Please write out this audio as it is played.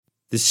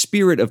The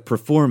spirit of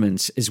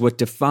performance is what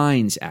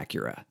defines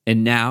Acura,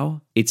 and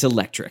now it's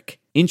electric.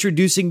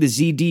 Introducing the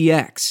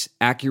ZDX,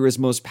 Acura's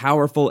most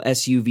powerful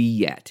SUV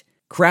yet.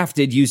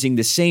 Crafted using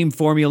the same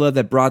formula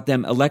that brought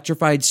them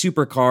electrified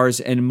supercars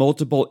and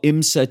multiple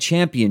IMSA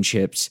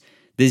championships,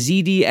 the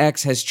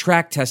ZDX has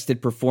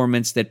track-tested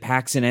performance that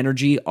packs an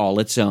energy all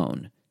its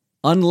own.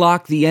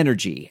 Unlock the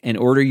energy and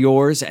order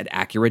yours at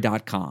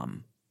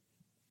Acura.com.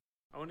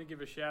 I want to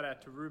give a shout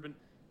out to Ruben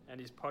and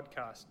his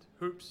podcast,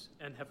 Hoops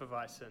and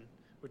Hefeweizen,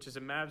 which is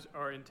a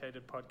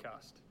Mavs-orientated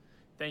podcast.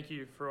 Thank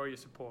you for all your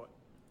support.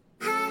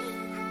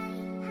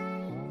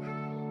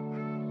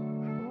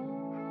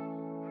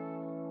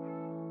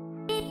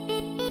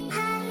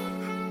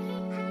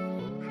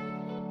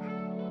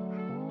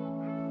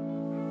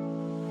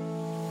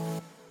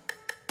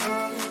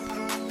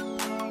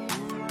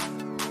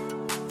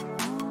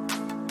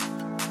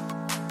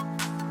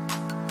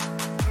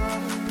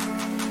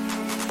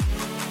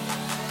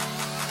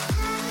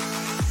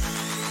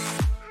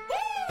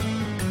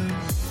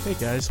 Hey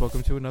guys,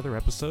 welcome to another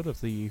episode of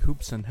the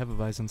Hoops and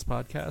Hefeweizens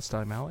podcast.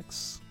 I'm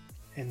Alex.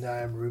 And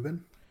I'm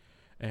Ruben.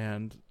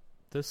 And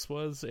this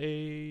was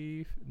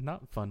a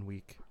not fun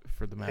week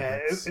for the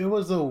Mavericks. Yeah, it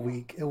was a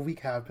week. A week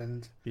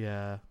happened.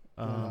 Yeah.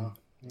 You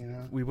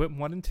know. We went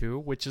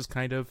 1-2, which is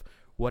kind of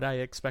what I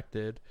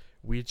expected.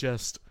 We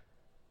just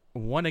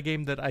won a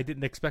game that I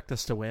didn't expect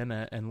us to win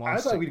and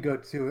lost. I thought we'd go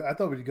 2-1. I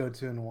thought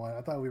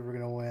we were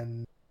gonna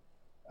win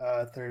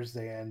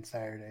Thursday and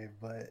Saturday,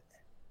 but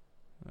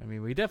I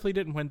mean, we definitely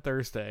didn't win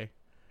Thursday.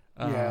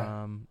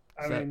 Yeah.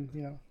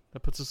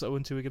 That puts us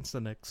 0-2 against the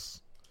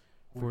Knicks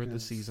for the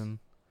season.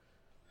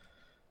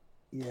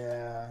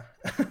 Yeah.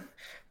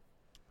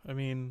 I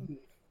mean,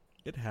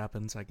 it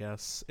happens, I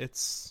guess.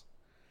 It's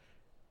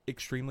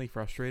extremely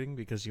frustrating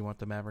because you want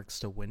the Mavericks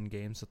to win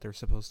games that they're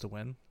supposed to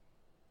win.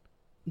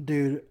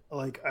 Dude,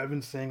 like, I've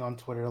been saying on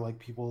Twitter, like,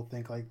 people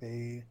think, like,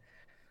 they,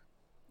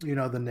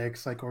 the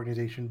Knicks, like,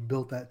 organization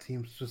built that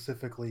team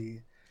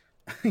specifically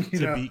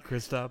to beat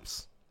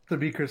Kristaps. To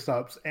beat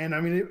Kristaps. And,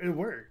 I mean, it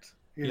worked.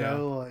 You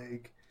know,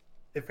 like,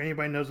 if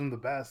anybody knows them the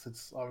best,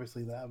 it's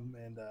obviously them.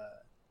 And,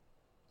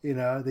 they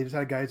just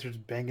had guys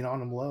just banging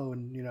on him low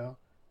and,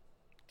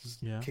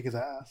 just kick his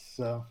ass.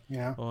 So,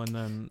 yeah. Well, and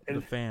then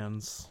the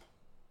fans.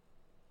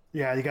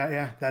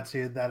 Yeah, that's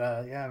it. That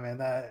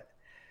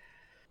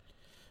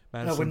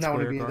Madison would not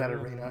want to Square be in that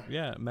Garden. arena.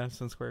 Yeah,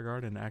 Madison Square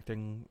Garden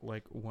acting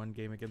like one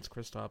game against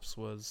Kristaps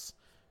was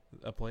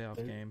a playoff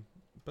game.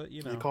 But,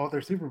 they call it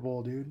their Super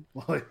Bowl, dude.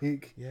 Like,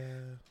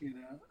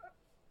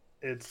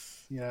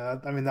 it's,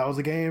 I mean, that was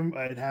a game.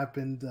 It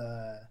happened,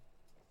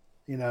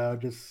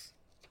 just,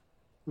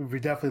 we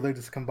definitely looked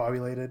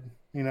discombobulated,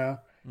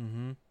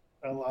 Mm-hmm.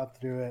 A lot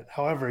to do it.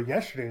 However,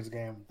 yesterday's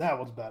game, that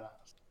was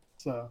badass.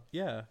 So,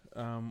 yeah.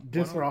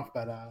 Just off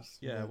badass.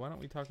 Yeah, why don't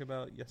we talk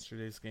about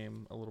yesterday's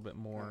game a little bit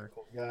more?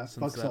 Cool. Yeah,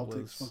 since fuck that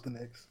Celtics, fuck the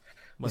Knicks.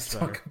 Much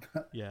better.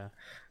 Yeah.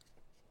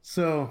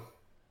 So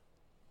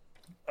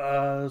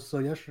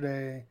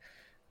yesterday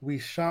we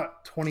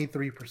shot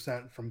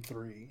 23% from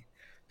 3.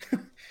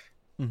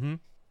 Mm-hmm.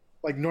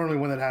 Like, normally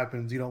when that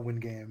happens, you don't win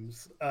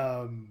games.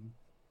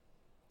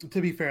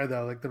 To be fair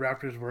though, like, the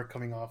Raptors were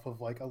coming off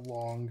of like a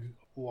long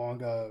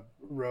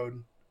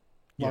road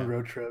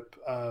trip.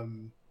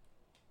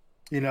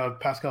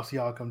 Pascal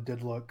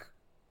Siakam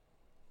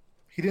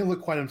he didn't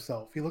look quite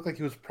himself. He looked like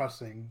he was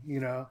pressing,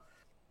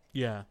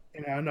 Yeah.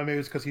 I don't know, maybe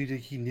it's because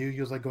he knew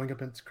he was like going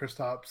up against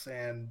Kristaps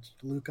and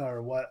Luka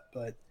or what,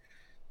 but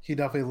he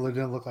definitely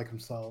didn't look like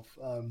himself.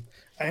 I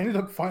ended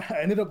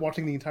up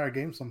watching the entire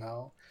game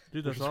somehow.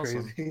 Dude, that's which is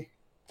awesome. Crazy.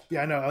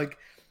 Yeah, I know, like,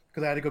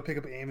 because I had to go pick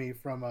up Amy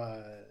from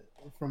a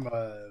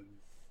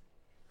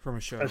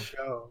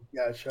show.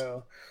 Yeah, a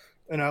show.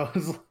 And I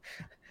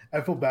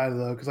feel bad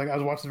though, because like I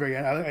was watching the very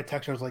end. I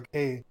texted her, I was like,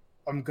 "Hey,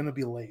 I'm gonna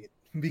be late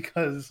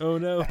because oh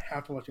no, I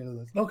have to watch the end of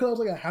this." No, because I was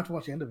like, I have to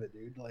watch the end of it,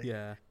 dude. Like,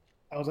 yeah.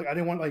 I was like, I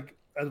didn't want, like,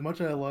 as much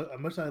as I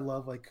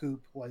love like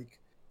Coop, like,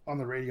 on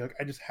the radio, like,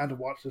 I just had to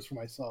watch this for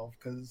myself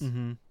because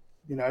I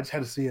just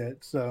had to see it.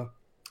 So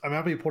I'm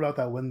happy he pulled out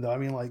that win though. I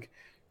mean, like,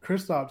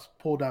 Kristaps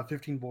pulled down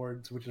 15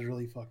 boards, which is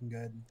really fucking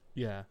good.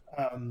 Yeah.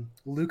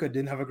 Luka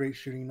didn't have a great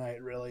shooting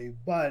night really,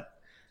 but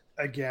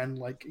again,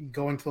 like,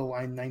 going to the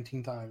line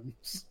 19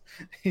 times,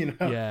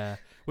 Yeah,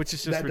 which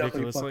is just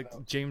ridiculous, like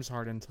up. James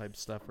Harden type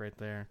stuff right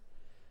there.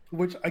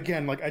 Which,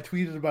 again, like, I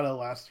tweeted about it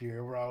last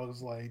year where I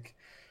was like,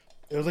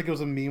 it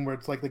was a meme where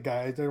it's like the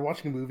guys, they're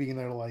watching a movie and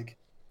they're like,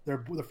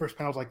 the first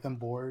panel's like them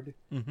bored,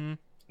 and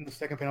the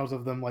second panel's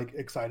of them like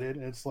excited,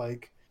 and it's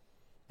like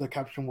the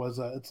caption was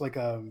it's like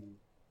Harden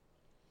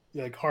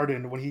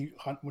when he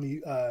hunts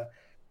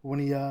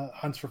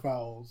for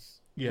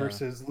fouls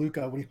versus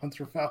Luka when he hunts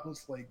for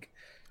fouls. Like,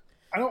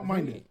 I don't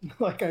mind it.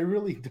 Like, I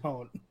really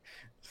don't.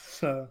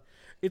 So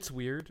it's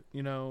weird,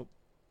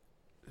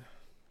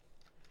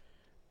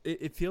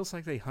 It feels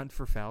like they hunt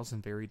for fouls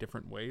in very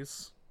different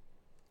ways.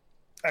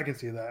 I can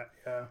see that,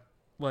 yeah.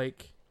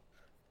 Like,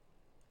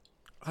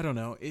 I don't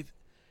know.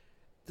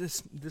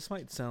 This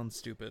might sound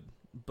stupid,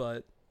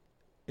 but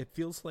it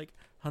feels like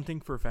hunting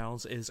for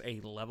fouls is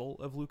a level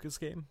of Luka's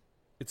game.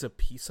 it's a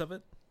piece of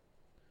it,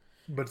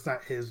 but it's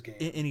not his game.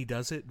 And he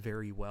does it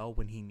very well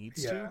when he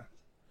needs to.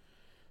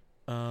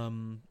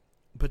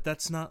 But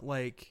that's not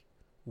like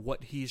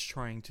what he's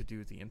trying to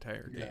do the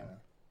entire game. Yeah.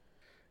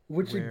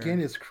 Which again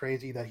is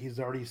crazy that he's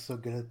already so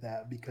good at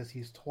that because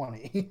he's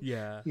 20.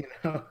 Yeah. You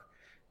know?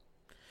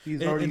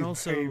 He's already and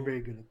also, very,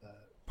 very good at that.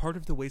 Part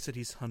of the ways that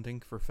he's hunting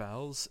for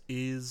fouls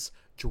is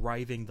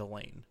driving the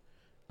lane.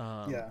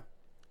 Yeah.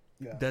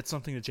 That's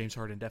something that James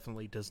Harden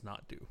definitely does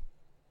not do.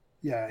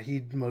 Yeah,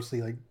 he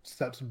mostly like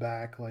steps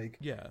back, like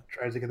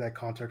tries to get that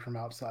contact from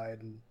outside,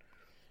 and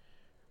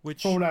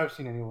which from what I've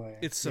seen anyway.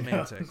 It's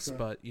semantics, so,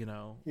 but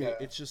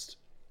it's just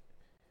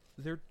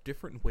there are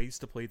different ways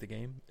to play the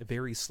game,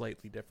 very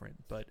slightly different,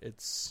 but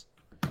it's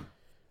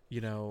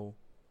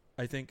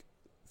I think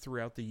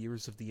throughout the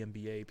years of the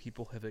NBA,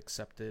 people have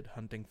accepted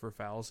hunting for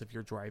fouls if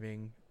you're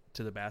driving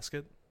to the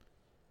basket.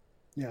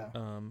 Yeah.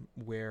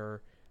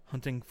 Where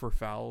hunting for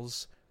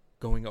fouls,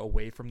 going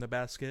away from the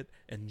basket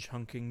and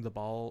chunking the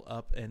ball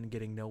up and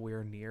getting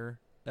nowhere near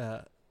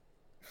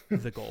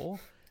the goal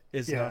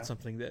is not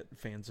something that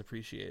fans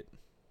appreciate.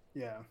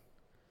 Yeah.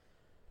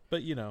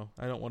 But,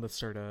 I don't want to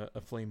start a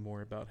flame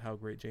war about how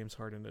great James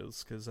Harden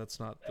is, because that's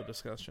not the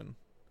discussion.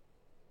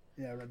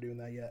 Yeah, we're not doing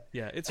that yet.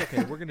 Yeah, it's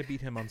okay. We're going to beat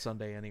him on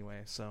Sunday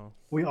anyway, so.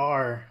 We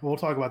are. We'll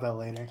talk about that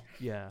later.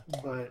 Yeah.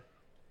 But,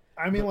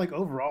 I mean, like,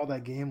 overall,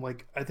 that game,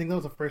 like, I think that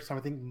was the first time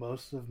I think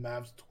most of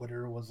Mav's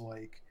Twitter was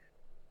like,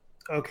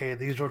 okay,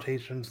 these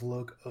rotations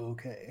look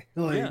okay.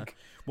 Like, yeah.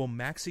 Well,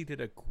 Maxey did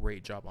a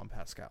great job on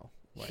Pascal.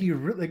 Like, he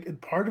really, like,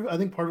 I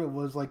think part of it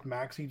was, like,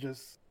 Maxey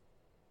just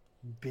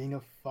being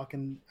a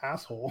fucking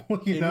asshole.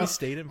 He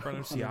stayed in front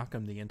of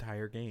Siakam the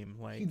entire game.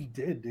 Like, he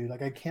did, dude.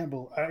 Like, I can't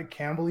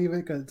believe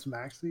it because it's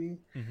Maxey.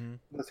 Mm-hmm.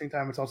 But at the same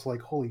time, it's also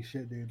like, holy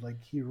shit, dude.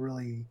 Like, he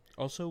really.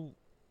 Also,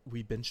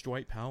 we benched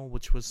Dwight Powell,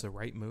 which was the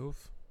right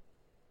move.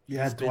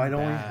 Yeah, Dwight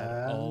only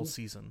had all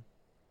season.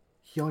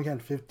 He only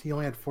had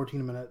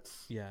 14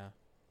 minutes. Yeah.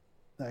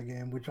 That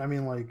game, which I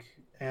mean, like,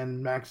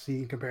 and Maxey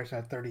in comparison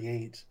had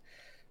 38.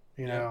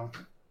 You know,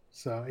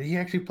 so he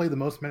actually played the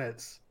most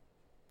minutes.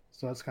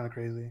 So that's kind of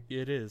crazy.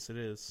 It is.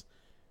 And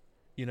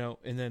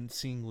then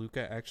seeing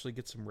Luka actually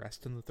get some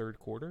rest in the third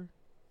quarter.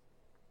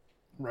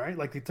 Right?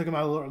 Like, they took him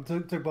out a little,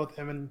 took both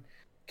him and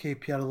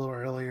KP out a little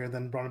earlier,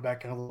 then brought him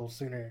back in a little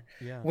sooner.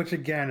 Yeah. Which,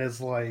 again,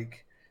 is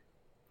like,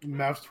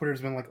 Mavs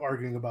Twitter's been, like,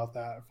 arguing about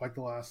that for, like,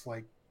 the last,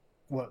 like,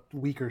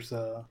 week or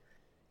so.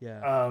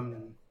 Yeah.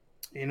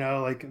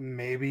 Like,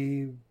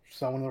 maybe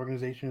someone in the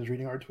organization is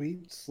reading our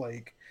tweets.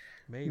 Like,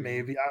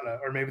 maybe I don't know.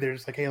 Or maybe they're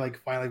just like, hey, like,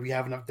 finally we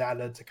have enough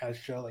data to kind of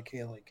show, like,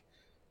 hey, like,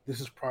 this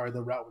is probably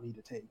the route we need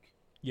to take.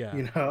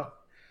 Yeah.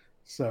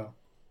 So.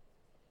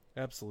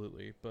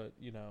 Absolutely. But,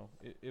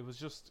 it was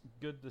just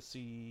good to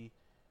see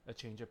a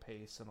change of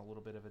pace and a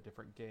little bit of a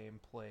different game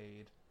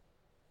played.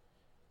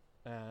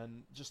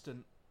 And just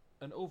an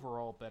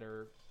overall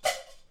better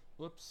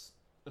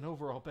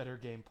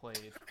game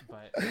played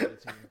by the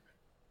team.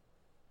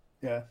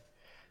 Yeah.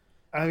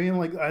 I mean,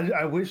 like,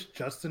 I wish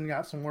Justin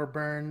got some more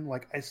burn.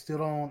 Like, I still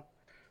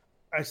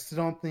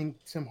don't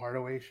think Tim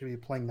Hardaway should be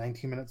playing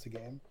 19 minutes a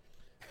game.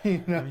 I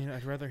mean,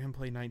 I'd rather him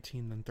play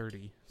 19 than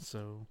 30,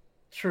 so.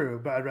 True,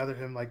 but I'd rather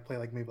him, like, play,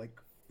 like, maybe, like,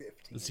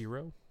 15.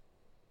 0?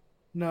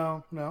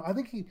 No. I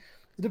think it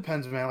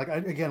depends, man. Like,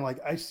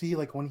 I see,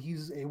 like, when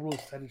he's able to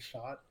set his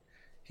shot,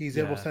 he's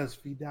able to set his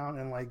feet down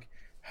and, like,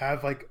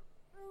 have, like,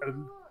 a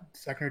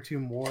second or two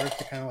more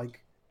to kind of,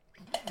 like,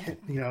 hit,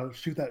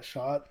 shoot that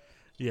shot.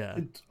 Yeah.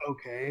 It's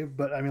okay,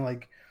 but I mean,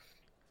 like,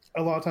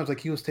 a lot of times, like,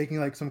 he was taking,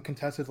 like, some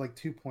contested, like,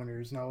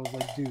 2-pointers, and I was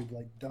like, dude,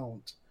 like,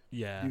 don't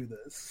do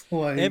this.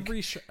 Like,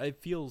 it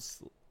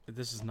feels,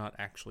 this is not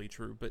actually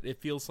true, but it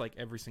feels like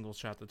every single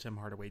shot that Tim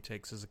Hardaway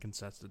takes is a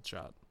contested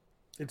shot.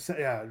 It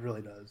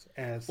really does.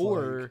 And it's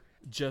or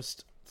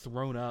just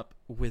thrown up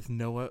with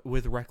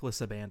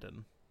reckless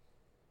abandon.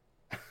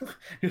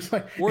 It's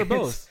like, or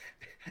both.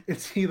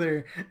 It's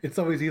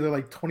always either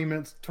like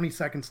 20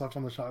 seconds left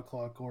on the shot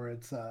clock, or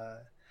it's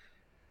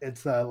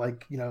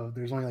like,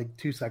 there's only like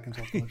 2 seconds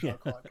left on the shot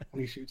clock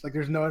when he shoots. Like,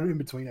 there's no in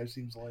between, it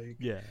seems like.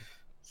 Yeah.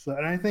 So,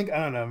 and I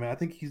don't know, man. I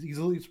think he's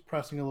at least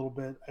pressing a little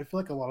bit. I feel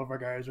like a lot of our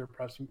guys were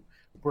pressing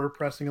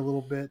a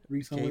little bit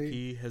recently.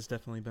 KP has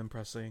definitely been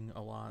pressing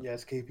a lot.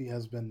 Yes, KP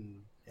has been,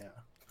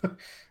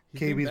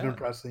 KP's been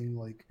pressing,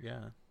 like.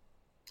 Yeah.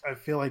 I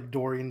feel like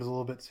Dorian's a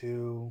little bit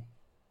too.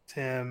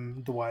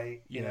 Tim,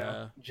 Dwight,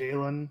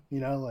 Jalen,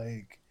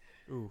 like.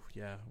 Ooh,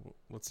 yeah.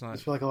 Let's not. I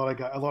feel like a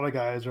lot of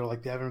guys are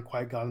like, they haven't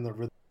quite gotten the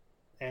rhythm.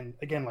 And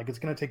again, like, it's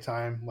gonna take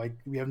time. Like,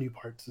 we have new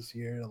parts this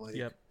year. Like.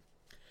 Yep.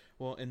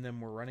 Well, and then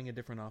we're running a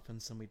different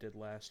offense than we did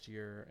last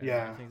year. And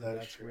yeah, I think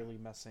that's really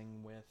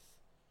messing with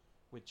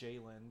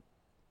Jalen.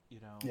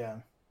 Yeah.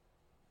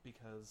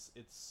 Because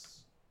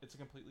it's a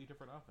completely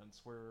different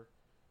offense. We're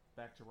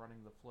back to running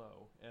the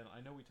flow, and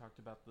I know we talked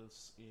about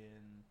this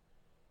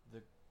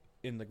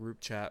in the group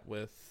chat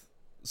with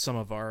some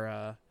of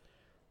our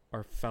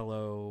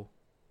fellow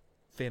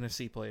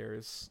fantasy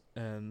players,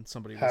 and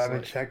somebody was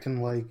haven't checked in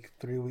like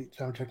 3 weeks.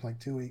 I haven't checked in like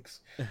 2 weeks.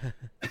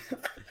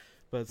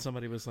 But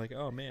somebody was like,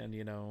 "Oh man,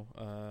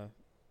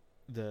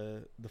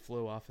 the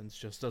flow offense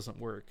just doesn't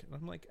work." And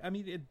I'm like, I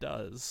mean, it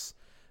does,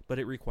 but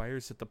it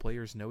requires that the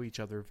players know each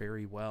other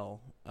very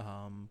well,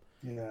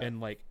 and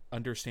like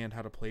understand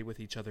how to play with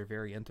each other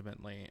very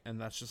intimately,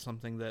 and that's just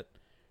something that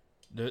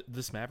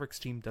this Mavericks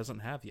team doesn't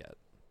have yet.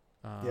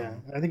 I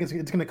think it's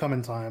going to come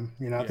in time.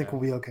 I think we'll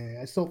be okay.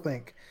 I still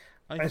think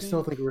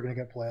we're going to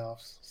get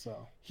playoffs.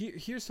 So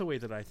here's the way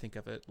that I think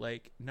of it.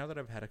 Like, now that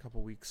I've had a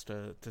couple weeks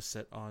to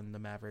sit on the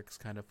Mavericks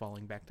kind of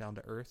falling back down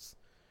to earth,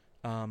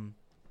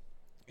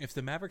 if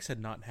the Mavericks had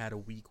not had a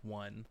week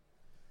 1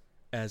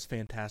 as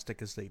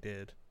fantastic as they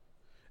did,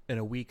 and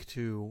a week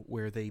 2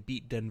 where they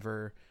beat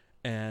Denver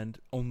and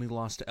only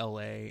lost to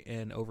LA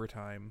in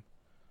overtime,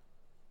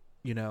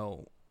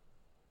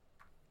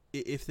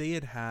 if they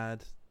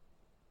had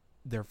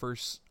their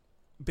first,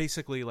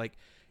 basically, like,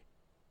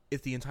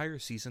 if the entire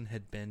season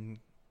had been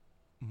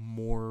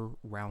more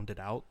rounded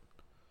out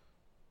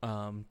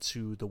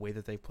to the way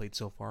that they've played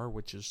so far,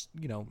 which is,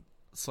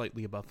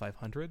 slightly above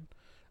 500,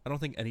 I don't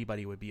think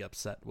anybody would be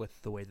upset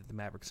with the way that the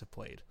Mavericks have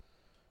played.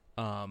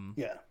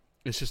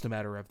 It's just a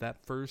matter of that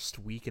first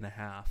week and a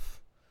half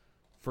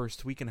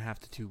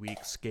to 2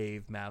 weeks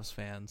gave Mavs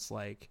fans,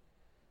 like,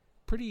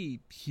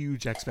 pretty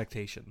huge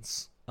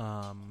expectations.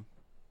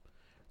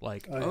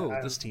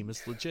 This team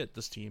is legit.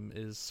 This team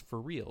is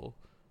for real.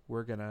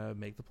 We're going to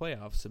make the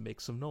playoffs and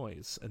make some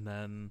noise. And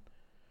then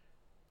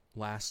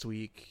last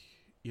week,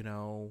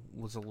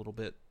 was a little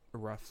bit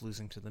rough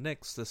losing to the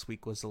Knicks. This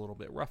week was a little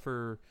bit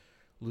rougher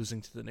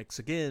losing to the Knicks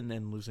again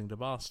and losing to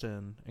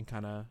Boston and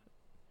kind of...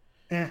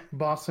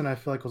 Boston, I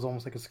feel like, was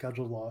almost like a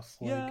scheduled loss.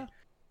 Like,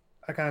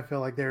 I kind of feel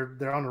like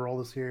they're on the roll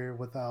this year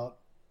without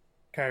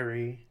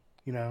Kyrie,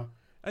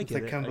 I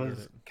get it.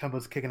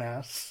 Kemba's kicking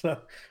ass, so,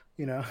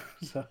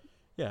 so...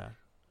 Yeah.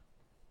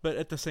 But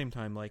at the same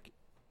time, like,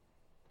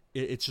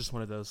 it's just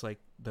one of those, like,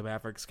 the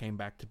Mavericks came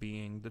back to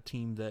being the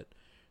team that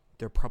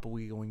they're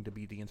probably going to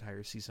be the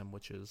entire season,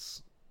 which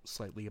is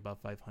slightly above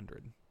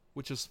 500,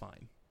 which is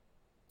fine.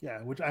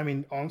 Yeah, which, I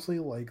mean, honestly,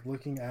 like,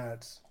 looking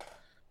at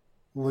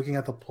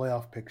the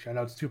playoff picture, I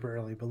know it's super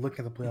early, but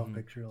looking at the playoff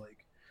picture,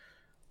 like,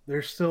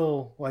 there's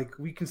still, like,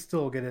 we can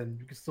still get in,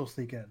 we can still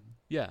sneak in.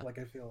 Yeah. Like,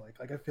 I feel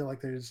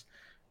like there's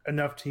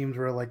enough teams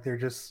where, like, they're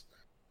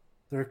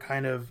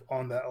kind of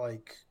on that,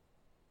 like,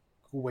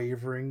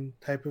 wavering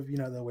type of,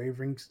 the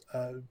wavering,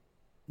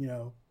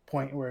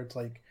 point where it's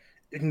like,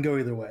 it can go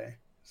either way.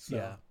 So.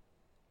 Yeah.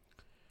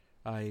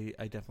 I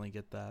definitely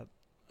get that.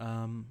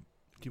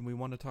 Do we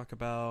want to talk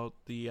about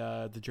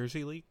the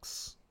jersey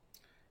leaks?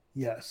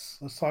 Yes.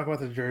 Let's talk about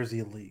the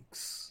jersey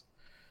leaks.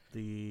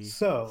 The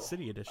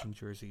City Edition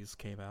jerseys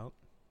came out.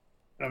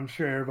 I'm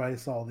sure everybody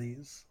saw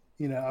these.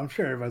 I'm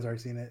sure everybody's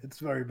already seen it.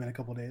 It's already been a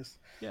couple days.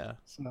 Yeah.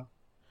 So,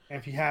 and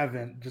if you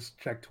haven't, just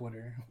check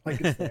Twitter.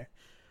 Like, it's there.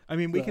 I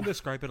mean, we can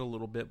describe it a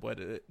little bit. But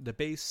the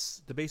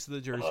base of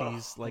the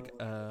jerseys, like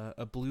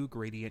a blue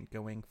gradient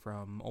going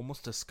from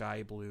almost a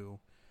sky blue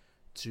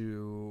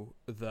to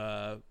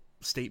the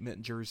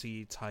statement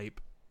jersey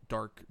type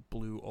dark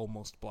blue,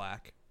 almost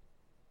black,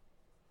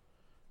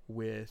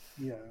 with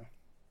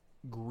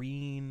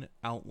green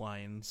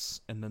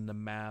outlines, and then the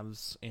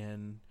Mavs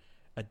in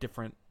a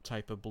different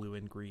type of blue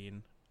and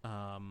green,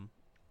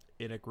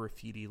 in a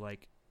graffiti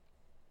like.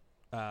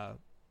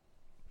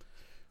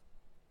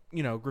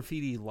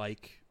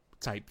 Graffiti-like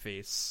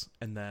typeface,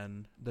 and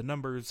then the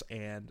numbers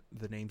and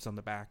the names on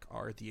the back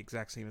are the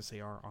exact same as they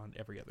are on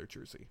every other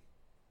jersey.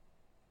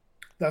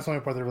 That's the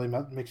only part that really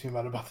makes me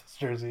mad about this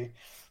jersey,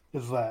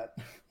 is that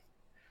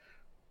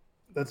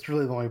that's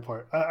really the only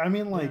part. I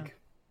mean, like,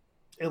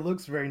 it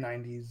looks very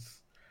 90s,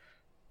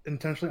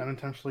 intentionally,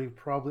 unintentionally,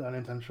 probably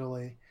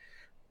unintentionally.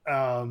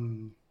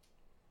 Again,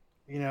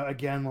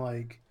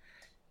 like,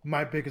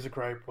 my biggest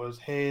gripe was,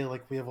 hey,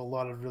 like, we have a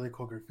lot of really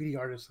cool graffiti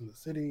artists in the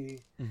city.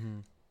 Mm-hmm.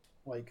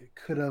 Like, it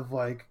could have,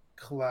 like,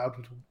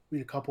 collabed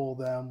with a couple of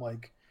them.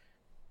 Like,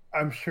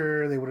 I'm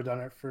sure they would have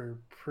done it for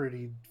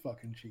pretty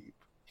fucking cheap,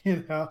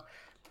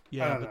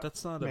 Yeah, but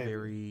that's not a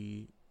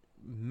very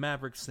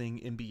Mavericks thing,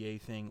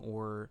 NBA thing,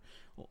 or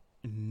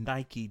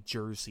Nike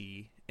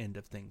jersey end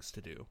of things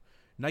to do.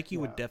 Nike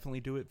would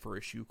definitely do it for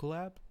a shoe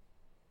collab.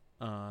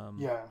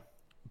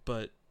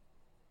 But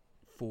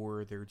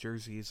for their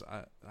jerseys,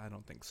 I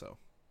don't think so.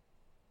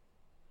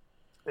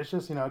 It's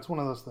just, it's one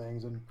of those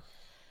things. And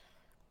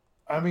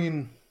I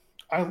mean,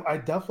 I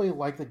definitely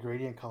like the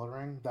gradient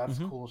coloring. That's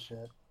cool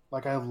shit.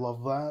 Like, I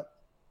love that.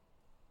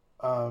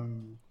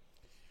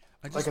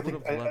 I just would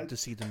have loved to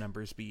see the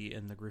numbers be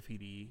in the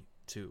graffiti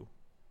too.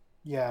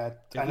 Yeah,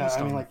 at least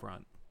on the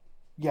front.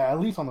 Yeah, at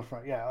least on the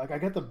front. Yeah, like, I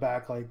get the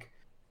back, like,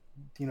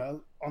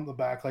 on the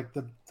back, like,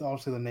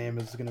 obviously the name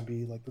is going to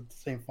be like the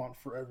same font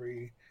for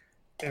every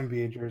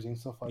NBA jersey and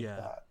stuff like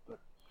that. But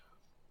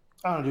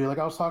I don't know, dude. Like,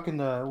 I was talking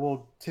to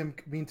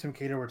me and Tim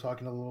Cater were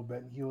talking a little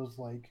bit, and he was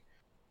like,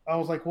 I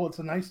was like, well, it's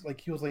a nice,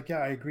 like, he was like, yeah,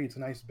 I agree, it's a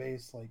nice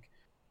base. Like,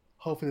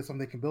 hopefully there's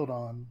something they can build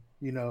on,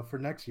 for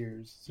next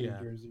year's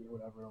jersey or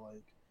whatever.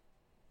 Like,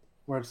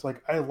 where it's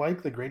like, I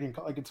like the gradient,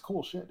 like, it's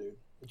cool shit, dude.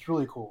 It's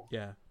really cool.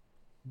 Yeah.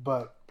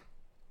 But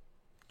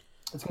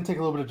It's gonna take a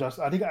little bit of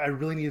adjustment. I think I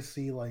really need to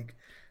see like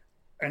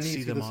I need See to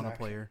see them this on in a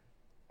action. player.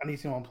 I need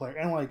to see them on player,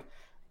 and like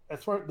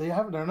as far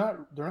they're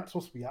not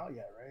supposed to be out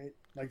yet, right?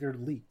 Like they're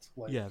leaked.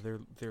 Like Yeah,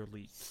 they're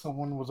leaked.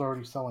 someone was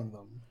already selling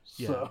them.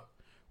 Yeah, So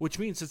which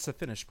means it's a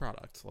finished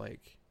product.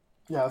 Like,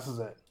 yeah, this is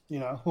it. You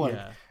know, like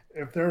yeah,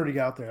 if they're already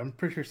out there, I'm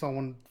pretty sure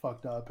someone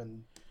fucked up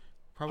and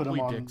put them probably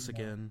on. Dick's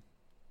again.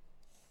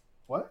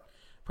 What?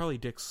 Probably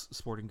Dick's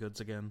Sporting Goods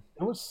again.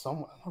 It was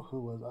someone. I don't know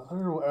who it was.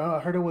 I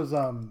heard it was.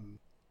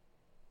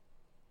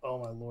 Oh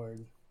my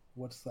lord,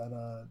 what's that?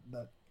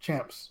 That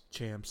Champs.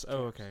 Champs.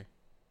 Oh, okay.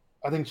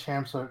 I think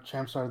Champs are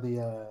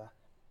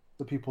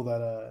the people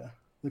that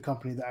the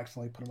company that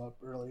accidentally put them up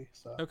early.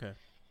 So Okay.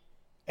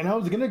 and I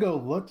was gonna go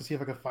look to see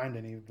if I could find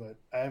any, but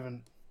I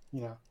haven't.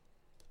 You know,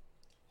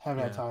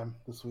 haven't had Yeah. time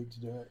this week to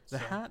do it. The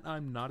so. hat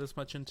I'm not as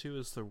much into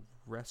as the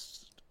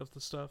rest of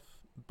the stuff,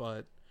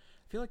 but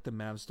I feel like the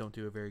Mavs don't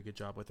do a very good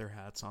job with their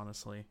hats,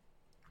 honestly.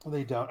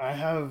 They don't. I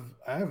have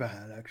a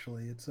hat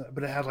actually. It's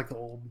but it had like the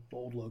old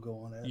logo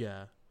on it.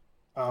 Yeah.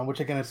 Which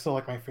again is still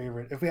like my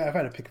favorite. If I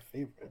had to pick a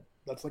favorite,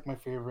 that's like my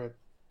favorite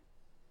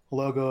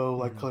logo,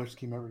 like color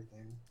scheme,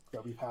 everything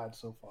that we've had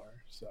so far.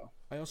 So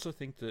I also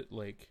think that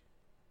like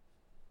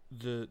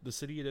the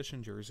City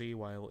Edition jersey,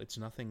 while it's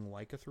nothing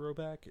like a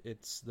throwback,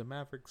 it's the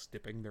Mavericks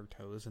dipping their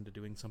toes into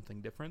doing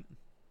something different.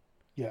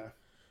 yeah,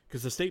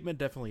 Because the statement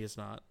definitely is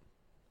not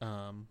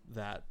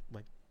that.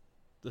 Like,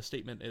 the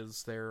statement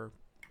is their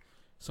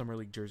Summer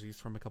League jerseys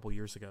from a couple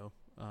years ago.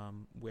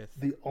 With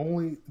the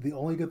only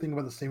good thing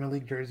about the Summer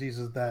League jerseys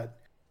is that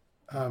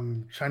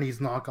Chinese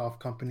knockoff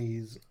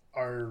companies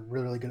are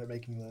really good at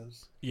making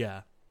those.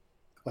 yeah.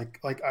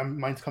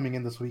 Mine's coming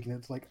in this week and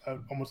it's like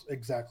almost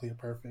exactly a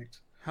perfect.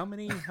 How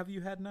many have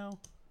you had now?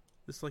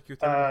 This is like your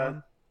third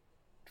one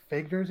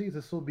Fake jerseys.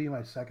 This will be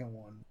my second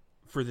one.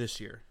 for this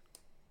year.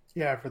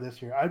 Yeah, for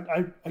this year.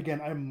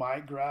 I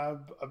might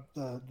grab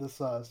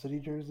this City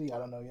jersey. I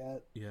don't know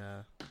yet.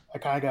 Yeah. I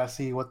kind of gotta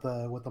see what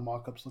the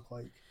mock-ups look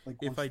like. Like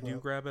If I once do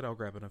grab it, I'll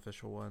grab an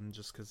official one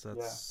just because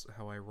that's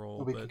how I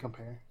roll. we but can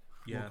compare.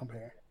 yeah. We'll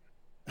compare.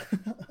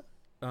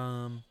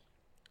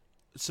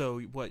 So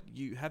what,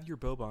 you have your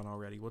Boban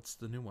already? What's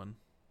the new one?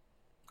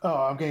 Oh,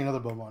 I'm getting another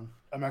Bobon.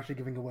 I'm actually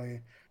giving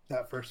away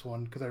that first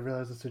one because I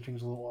realized the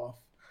stitching's a little off.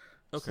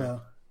 Okay.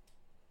 So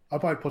I'll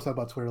probably post that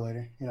about Twitter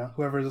later. You know,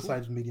 whoever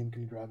decides medium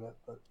can grab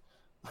it.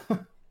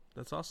 But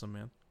That's awesome,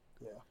 man.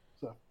 yeah.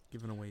 So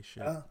Giving away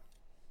shit.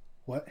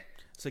 what?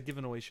 So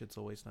giving away shit's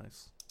always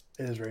nice.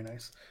 It is very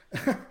nice.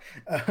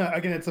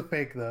 Again, it's a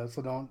fake though,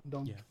 so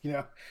don't Yeah. you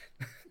know.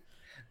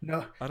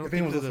 No, I don't if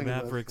think anyone's that the listening to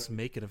this, Mavericks like-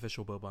 make an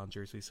official Boban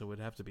jersey, so it would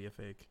have to be a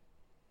fake.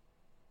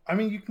 I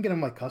mean, you can get them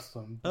like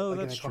custom. but Oh,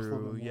 again, that's it costs a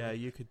little true. bit Yeah, more.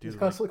 you could do It like,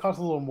 costs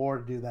a little more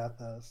to do that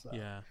though. So.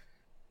 yeah.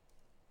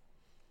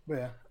 But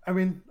yeah, I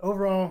mean,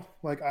 overall,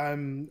 like I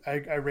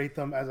rate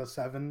them as a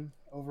 7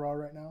 overall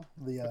right now.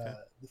 The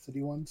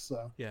City ones.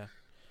 So Yeah.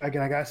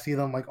 again, I gotta see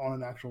them like on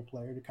an actual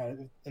player to kind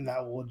of, and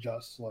that will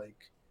adjust like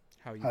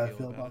How you how I feel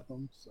feel about about it.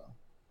 them. So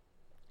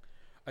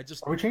I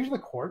just are we changing the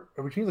court?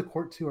 Are we changing the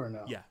court too or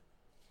no? yeah.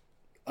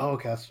 Oh,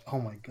 okay. Oh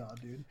my god,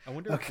 dude. I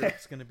wonder Okay. if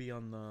Dirk's gonna be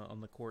on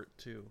the court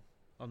too,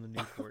 on the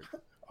new court.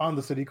 On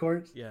the City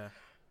court? Yeah.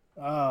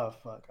 Oh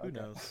fuck. Who okay.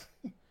 knows?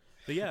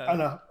 But yeah, I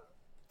know.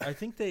 I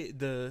think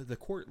the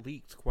court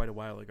leaked quite a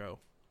while ago.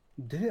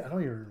 Did it? I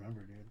don't even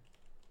remember, dude.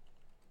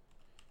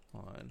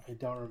 Hold on. I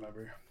don't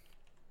remember.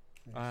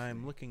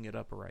 I'm looking it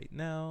up right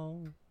now.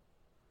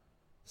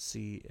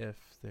 See if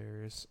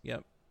there's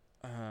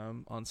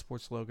on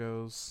sports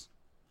logos.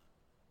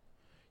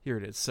 Here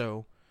it is.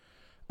 So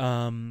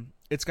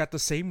it's got the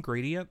same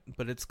gradient,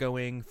 but it's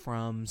going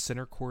from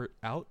center court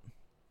out.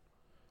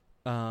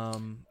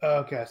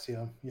 Okay, I see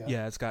them. Yeah.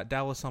 Yeah, it's got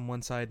Dallas on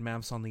one side,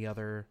 Mavs on the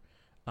other.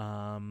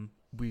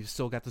 We've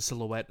still got the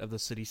silhouette of the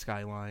city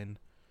skyline.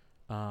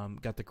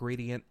 Got the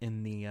gradient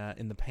in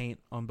the paint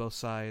on both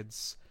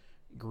sides,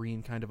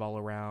 green kind of all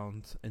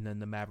around, and then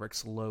the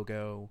Mavericks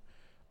logo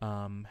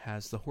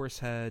has the horse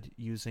head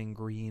using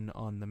green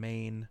on the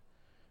main.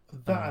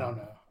 That I don't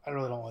know. I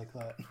really don't like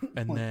that.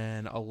 And Like,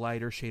 then a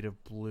lighter shade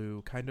of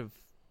blue, kind of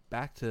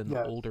back to an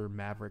Yeah. older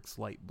Mavericks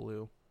light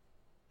blue.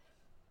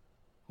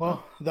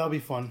 well, that'll be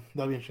fun.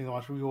 That'll be interesting to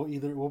watch.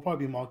 We'll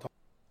probably be mocked.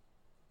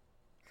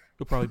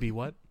 It'll probably be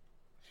what?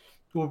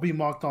 We'll be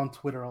mocked on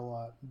Twitter a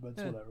lot, but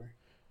it's Eh. whatever.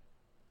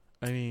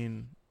 I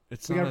mean,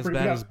 it's We not got as pretty-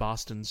 bad we got- as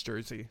Boston's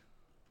jersey.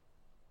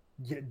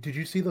 Yeah, did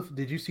you see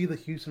the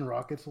Houston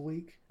Rockets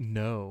leak?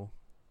 No.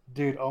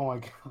 Dude, oh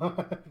my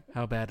god.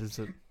 How bad is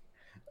it?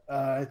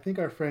 I think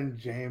our friend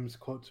James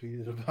quote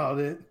tweeted about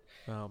it.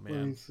 Oh Let me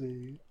man.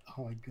 see.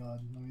 Oh my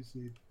god. Let me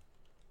see.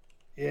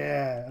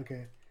 Yeah.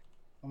 Okay.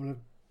 I'm gonna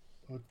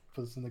put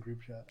this in the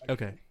group chat.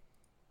 Okay.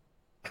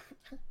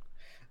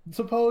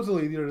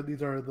 Supposedly these are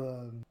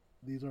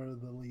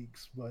the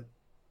leaks, but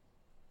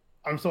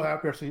I'm so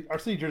happy our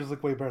city jerseys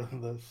look way better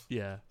than this.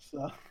 Yeah.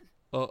 So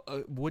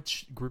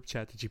Which group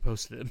chat did you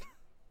post it in?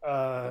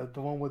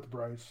 the one with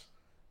Bryce.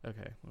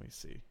 Okay, let me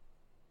see.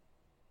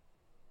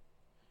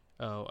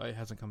 Oh, it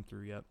hasn't come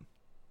through yet.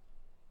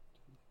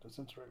 Does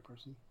sent to the right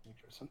person? Make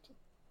sure I sent it.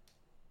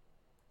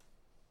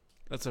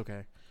 That's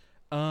okay.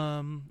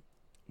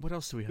 What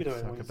else do we have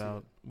to talk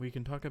about? We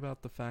can talk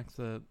about the fact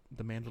that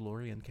The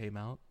Mandalorian came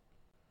out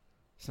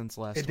since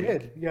last week. It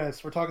did.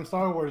 Yes, we're talking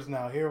Star Wars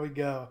now. Here we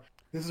go.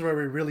 This is where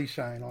we really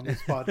shine on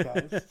this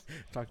podcast.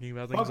 Talking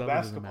about things other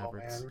than the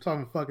Mavericks. Man. We're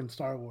talking fucking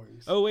Star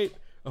Wars. Oh, wait.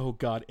 Oh,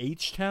 God.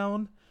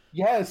 H-Town?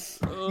 Yes.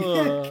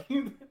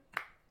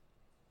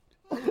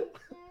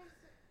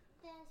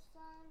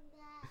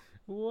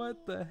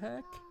 What the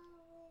heck?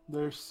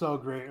 They're so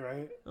great,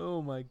 right?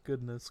 Oh, my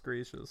goodness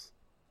gracious.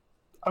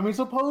 I mean,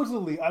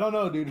 supposedly. I don't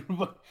know, dude.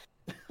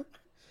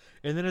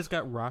 And then it's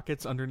got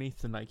rockets underneath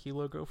the Nike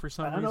logo for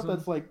some reason. I don't know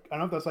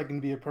if that's like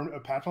going to be a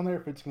patch on there,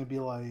 if it's going to be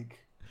like...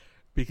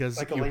 Because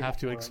like you have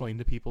to explain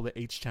to people that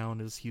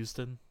H-Town is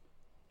Houston.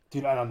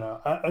 Dude, I don't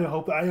know.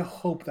 I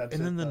hope that's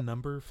And then the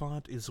number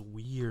font is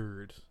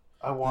weird.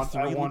 I want it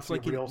to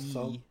be real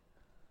so...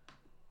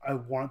 I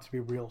want it to be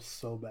real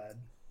so bad.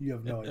 You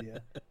have no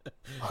idea.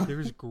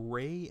 There's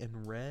gray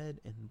and red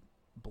and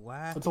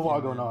black. It's a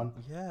lot going on.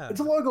 Yeah. It's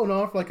a lot going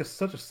on for like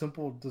such a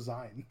simple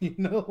design. You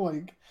know,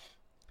 like...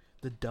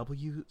 The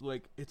W,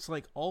 like, it's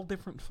like all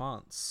different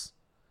fonts.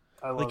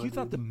 I love you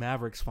thought the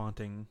Mavericks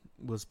fonting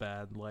was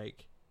bad,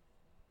 like...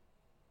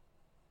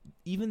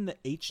 Even the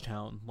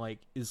H-Town, like,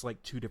 is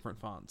like 2 different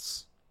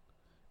fonts.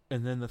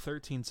 And then the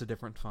 13's a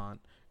different font.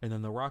 And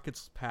then the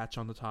Rockets patch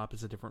on the top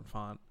is a different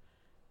font.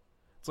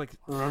 It's like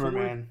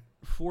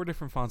four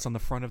different fonts on the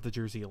front of the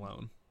jersey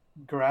alone.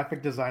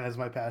 Graphic design is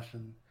my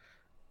passion.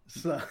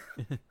 So...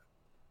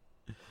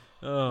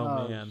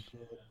 oh man.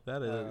 Shit.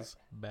 That is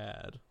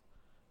bad.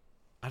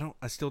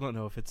 I still don't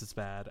know if it's as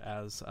bad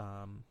as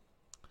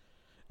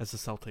the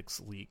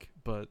Celtics leak,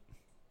 but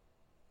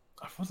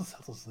what's the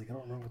Celtics leak? I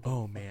don't remember.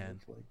 Oh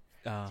man,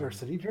 is there a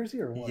city jersey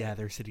or what? Yeah,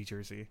 their city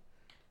jersey.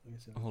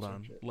 Hold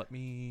on, let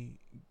me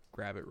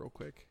grab it real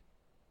quick.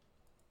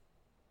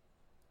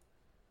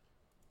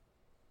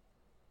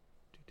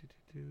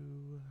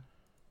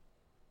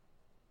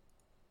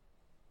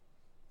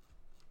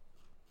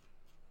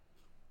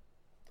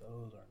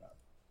 Those are not.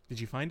 Did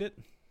you find it?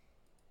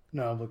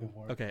 No, I'm looking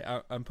for it. Okay,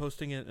 I'm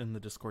posting it in the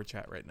Discord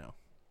chat right now.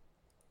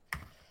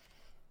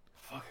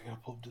 Fuck, I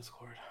gotta pull up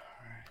Discord.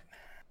 Alright.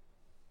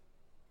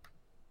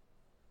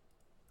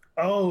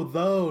 Oh,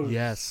 those.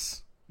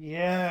 Yes.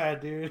 Yeah,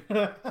 dude.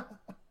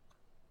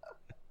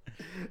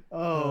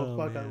 oh,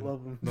 fuck, man. I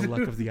love them. The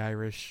luck of the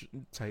Irish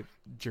type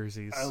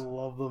jerseys. I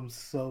love them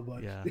so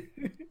much. Yeah.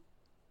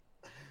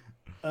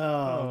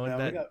 Man,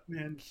 that we got,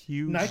 man,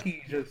 huge...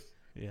 Nike just...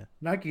 Yeah.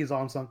 Nike is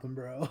on something,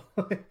 bro.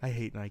 I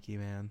hate Nike,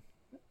 man.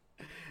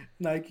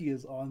 Nike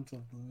is on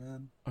something,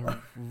 man. I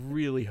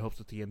really hope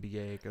that the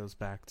NBA goes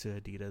back to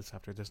Adidas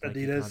after this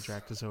Nike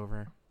contract is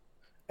over.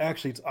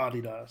 Actually, it's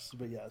Adidas,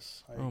 but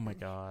yes. Oh my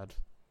god.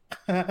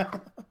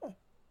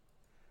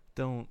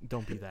 Don't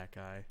be that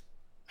guy.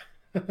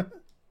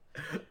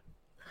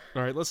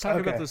 All right, let's talk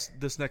about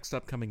this next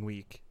upcoming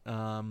week.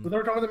 But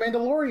we're talking about The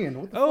Mandalorian.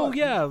 What the fuck?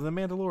 Yeah, The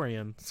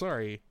Mandalorian.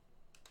 Sorry.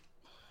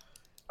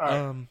 All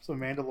right, so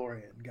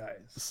Mandalorian, guys.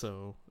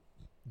 So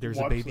there's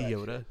a Baby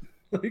Yoda.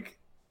 Like,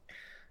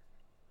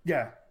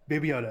 yeah,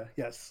 Baby Yoda.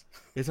 Yes.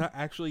 It's not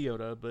actually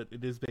Yoda, but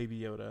it is Baby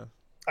Yoda.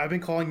 I've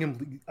been calling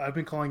him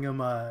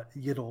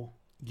Yiddle.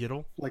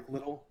 Yiddle? Like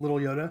little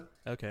Yoda.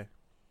 Okay.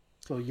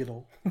 So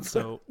Yiddle.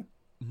 So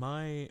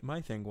my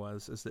thing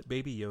is that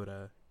Baby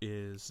Yoda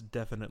is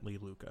definitely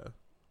Luca,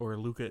 or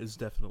Luca is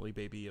definitely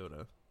Baby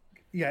Yoda.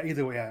 Yeah,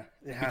 either way, yeah,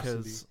 it has to be.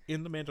 Because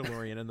in The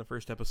Mandalorian, in the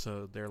first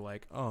episode, they're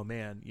like, "Oh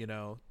man,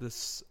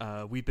 this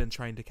we've been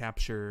trying to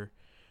capture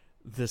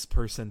this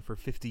person for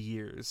 50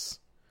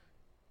 years,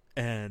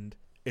 and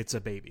it's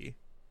a baby."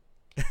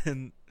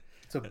 And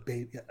it's a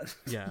baby.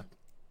 Yeah.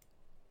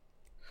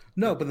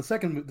 No, but the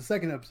second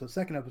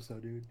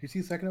episode, dude. Did you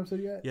see the second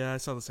episode yet? Yeah, I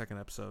saw the second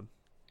episode.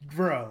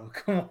 Bro,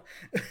 come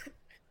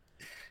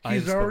on.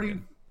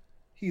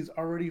 He's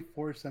already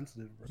force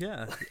sensitive, bro.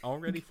 Yeah,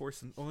 already force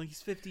sensitive. Well,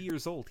 he's 50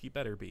 years old. He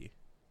better be.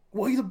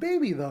 Well, he's a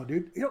baby though,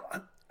 dude.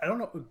 I don't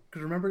know,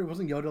 because remember, it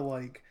wasn't Yoda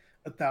like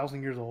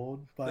 1,000 years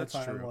old by the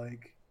time true.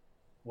 Like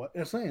what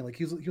I'm saying, like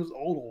he was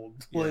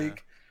old. Yeah.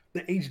 Like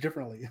they age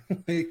differently.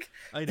 Like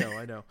I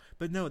know,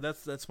 but no,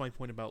 that's my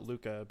point about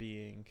Luca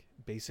being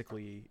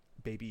basically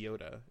Baby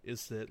Yoda,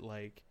 is that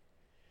like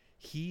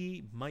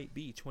he might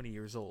be 20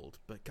 years old,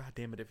 but god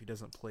damn it if he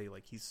doesn't play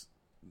like he's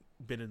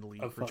been in the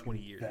league for 20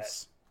 years.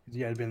 Vet.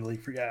 Yeah, he's been in the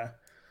league for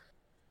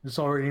it's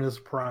already in his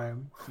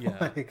prime. Yeah,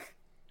 like,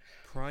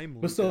 prime.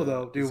 Luca, but still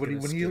though, dude,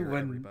 when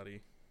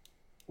everybody.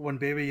 When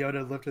Baby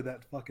Yoda lifted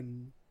that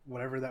fucking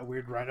whatever that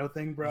weird rhino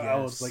thing, bro, yes. I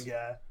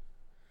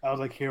was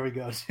like, here we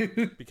go,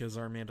 dude. Because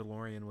our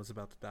Mandalorian was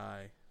about to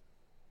die.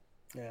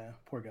 Yeah,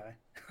 poor guy.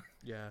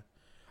 Yeah,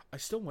 I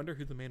still wonder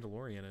who the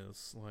Mandalorian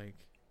is.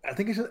 Like, I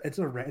think it's just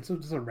a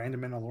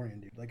random Mandalorian,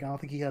 dude. Like, I don't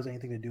think he has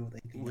anything to do with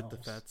anything else. The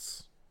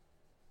Fets.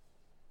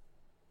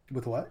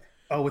 With what?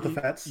 Oh, with the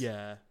Fets?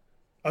 Yeah.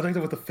 I think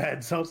that with the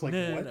Feds. I was like,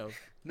 what? No.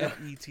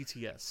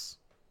 F-E-T-T-S.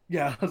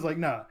 Yeah, I was like,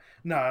 no.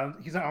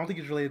 He's not. I don't think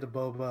he's related to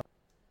Boba.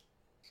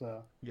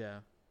 So. Yeah.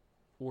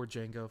 Or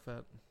Jango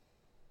Fett.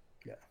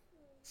 Yeah.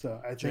 So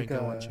I think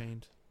Jango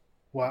Unchained.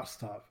 Wow,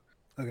 stop.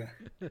 Okay.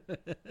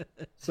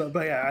 So,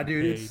 but yeah, I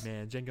do. Hey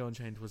man, Django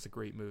Unchained was a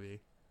great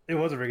movie. It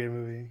was a very good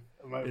movie.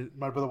 It,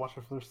 My brother watched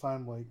it for the first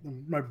time. Like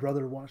my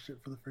brother watched it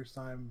for the first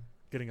time.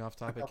 Getting off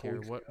topic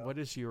here, what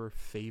is your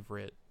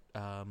favorite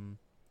Tarantino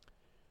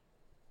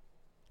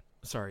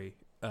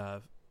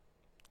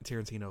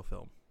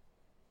film?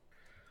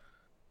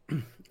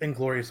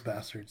 Inglourious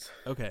Bastards.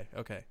 Okay.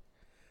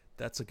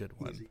 That's a good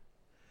one.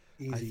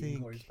 Easy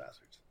Inglourious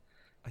Bastards.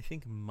 I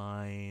think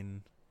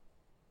mine...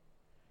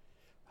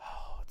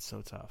 Oh, it's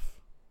so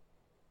tough.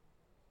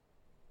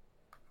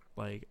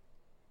 Like,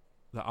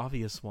 the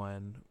obvious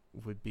one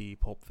would be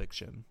Pulp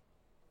Fiction.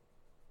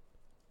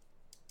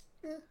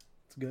 Yeah,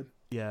 it's good.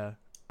 Yeah.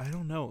 I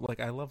don't know. Like,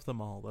 I love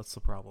them all. That's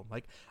the problem.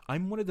 Like,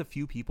 I'm one of the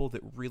few people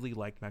that really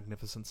like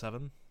Magnificent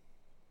Seven.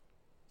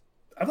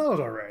 I thought it was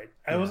alright.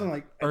 I wasn't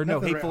like... Or no,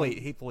 Hateful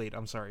Eight.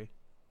 I'm sorry.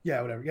 Yeah,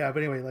 whatever. Yeah,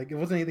 but anyway, like, it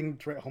wasn't anything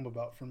to write home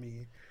about for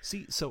me.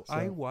 See, so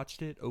I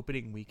watched it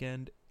opening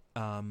weekend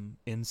in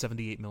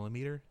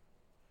 78mm.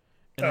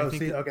 And I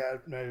think okay,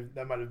 no,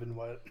 that might have been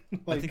what...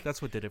 like, I think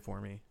that's what did it for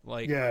me.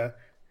 Like, yeah.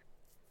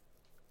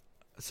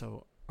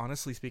 So,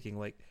 honestly speaking,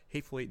 like,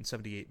 Hateful Eight and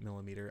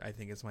 78mm, I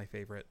think is my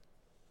favorite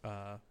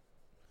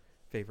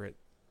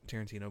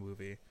Tarantino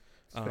movie.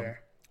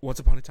 Fair. Once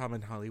Upon a Time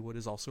in Hollywood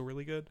is also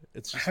really good.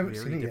 It's just very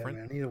different. Yet,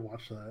 man. I need to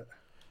watch that.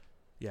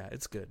 Yeah,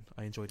 it's good.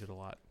 I enjoyed it a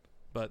lot.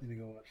 But I need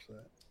to go watch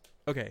that.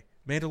 Okay,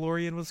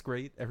 Mandalorian was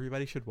great.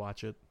 Everybody should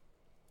watch it.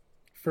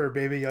 For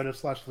Baby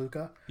Yoda /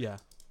 Luca? Yeah.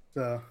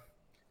 So,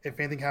 if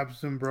anything happens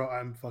to him, bro,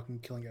 I'm fucking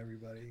killing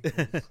everybody.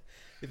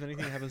 If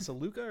anything happens to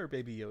Luca or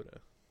Baby Yoda?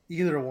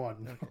 Either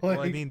one. Okay. Well,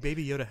 I mean,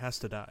 Baby Yoda has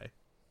to die.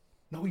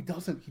 No, he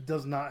doesn't. He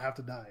does not have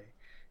to die.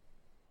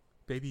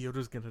 Baby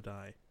Yoda's gonna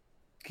die.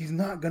 He's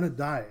not gonna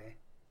die.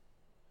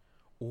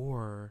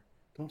 Or...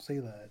 Don't say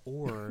that.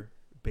 Or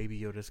Baby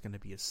Yoda's gonna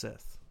be a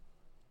Sith.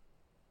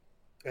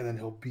 And then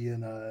he'll be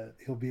in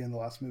the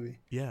last movie.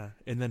 Yeah,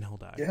 and then he'll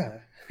die.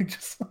 Yeah.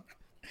 Just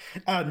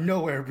out of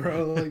nowhere,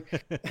 bro. Like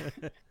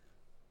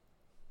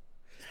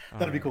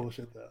that'd be cool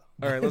shit though.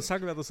 All right, let's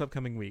talk about this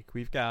upcoming week.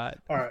 We've got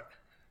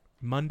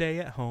Monday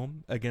at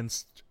home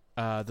against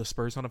the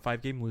Spurs on a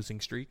 5-game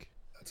losing streak.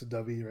 That's a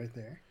W right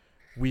there.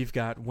 We've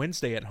got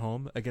Wednesday at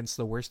home against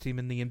the worst team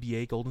in the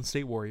NBA, Golden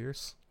State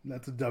Warriors.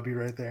 That's a W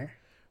right there.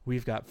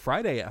 We've got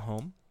Friday at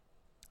home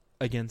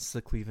against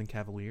the Cleveland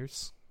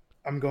Cavaliers.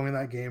 I'm going in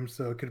that game,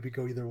 so it could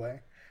go either way.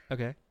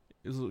 Okay,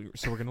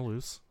 so we're gonna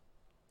lose.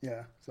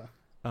 Yeah. So.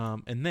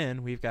 And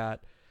then we've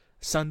got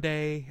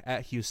Sunday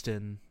at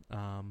Houston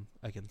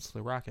against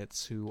the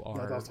Rockets, who are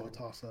that's also a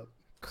toss-up.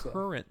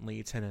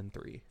 Currently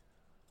 10-3.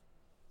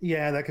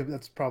 Yeah,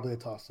 that's probably a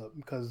toss-up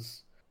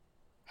because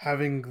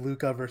having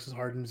Luka versus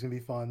Harden is gonna be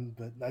fun,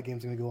 but that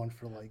game's gonna go on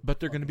for like. But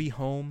they're gonna be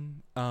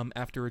home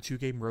after a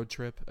 2-game road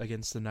trip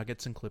against the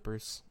Nuggets and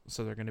Clippers,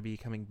 so they're gonna be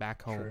coming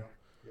back home. True.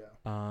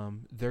 Yeah.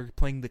 They're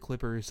playing the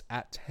Clippers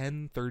at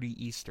 10:30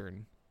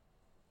 Eastern,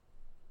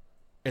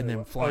 and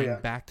then flying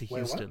back to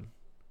Houston.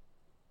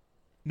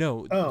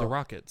 No, the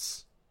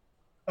Rockets.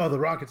 Oh, the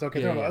Rockets.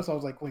 Okay, Yeah. That's why I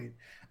was like, wait,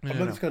 I'm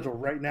looking at the schedule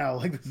right now.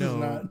 Like this is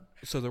not.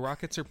 So the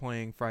Rockets are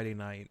playing Friday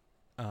night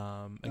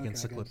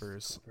against the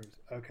Clippers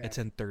at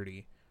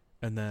 10:30,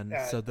 and then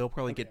so they'll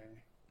probably get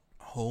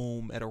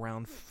home at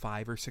around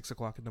 5 or 6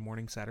 o'clock in the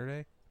morning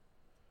Saturday.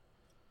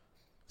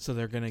 So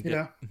they're gonna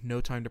get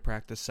no time to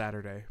practice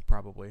Saturday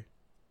probably,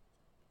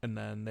 and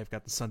then they've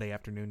got the Sunday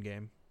afternoon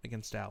game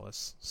against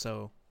Dallas.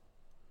 So,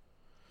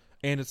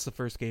 and it's the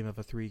first game of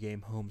a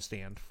 3-game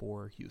homestand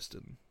for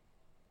Houston.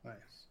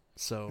 Nice.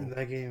 So and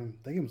that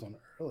game's on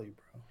early,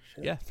 bro.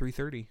 Shit. Yeah,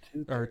 3:30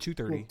 or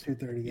 2:30.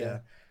 2:30.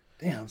 Yeah.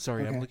 Damn.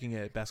 Sorry, I'm looking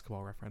at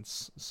Basketball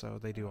Reference, so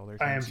they do all their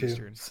times times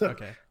Eastern. So.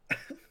 Okay.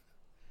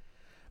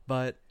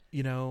 But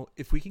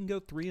if we can go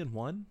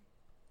 3-1,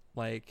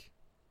 like.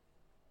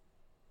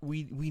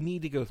 We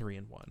need to go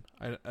 3-1.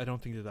 I don't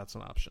think that's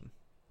an option.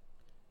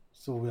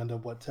 So we end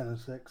up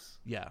 10-6.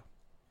 Yeah.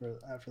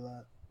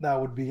 After that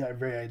would be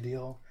very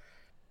ideal.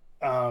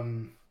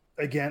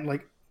 Again,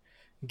 like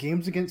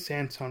games against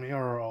San Antonio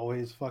are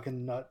always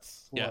fucking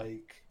nuts. Yeah.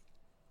 Like,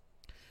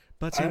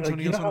 but San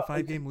Antonio's on a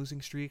 5-game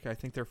losing streak. I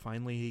think they're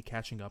finally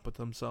catching up with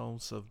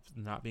themselves of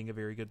not being a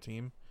very good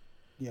team.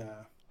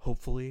 Yeah.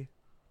 Hopefully.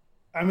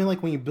 I mean,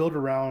 like when you build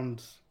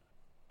around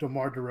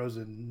DeMar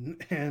DeRozan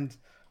and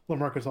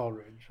LaMarcus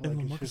Aldridge. Like,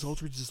 and LaMarcus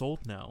Aldridge is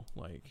old now.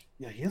 Like,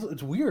 yeah,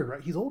 it's weird,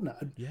 right? He's old now.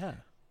 Yeah.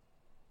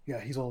 Yeah,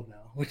 he's old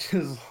now, which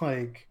is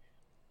like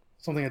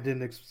something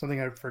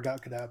I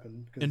forgot could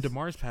happen. And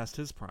DeMar's past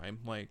his prime.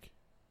 Like,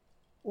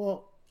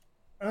 well,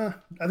 I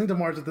think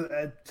DeMar's at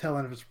the tail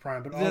end of his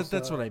prime, but also,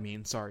 that's what I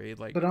mean. Sorry,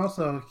 like, but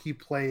also he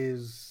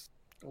plays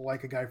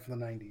like a guy from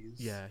the '90s.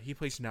 Yeah, he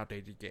plays an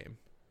outdated game.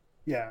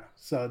 Yeah,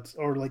 so it's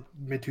or like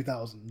mid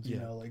 2000s. You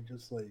know, like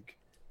just like.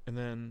 And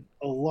then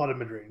a lot of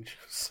mid-range.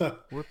 So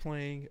we're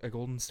playing a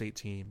Golden State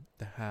team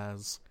that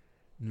has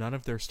none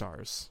of their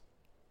stars.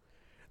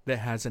 That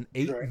has an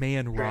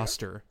 8-man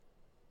roster.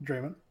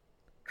 Draymond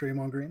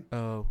Green?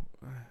 Oh,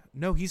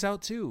 no, he's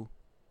out too.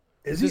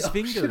 Is his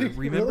finger?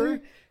 Remember? Really?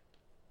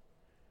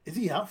 Is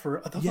he out for?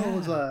 I thought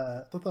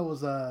that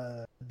was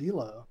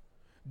D'Lo.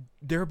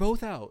 They're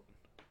both out.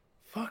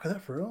 Fuck, is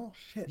that for real?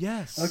 Shit.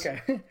 Yes.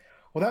 Okay.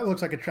 Well, that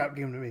looks like a trap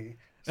game to me.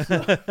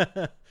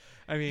 So,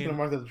 I mean, gonna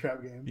mark that as a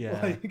trap game.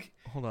 Yeah. Like,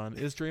 hold on.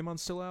 Is Draymond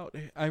still out?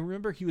 I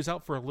remember he was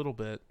out for a little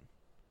bit.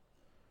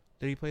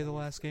 Did he play the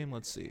last game?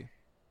 Let's see.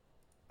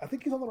 I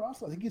think he's on the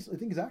roster. I think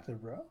he's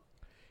active, bro.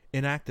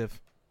 Inactive.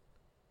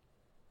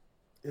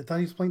 I thought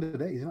he's playing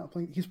today. He's not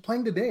playing. He's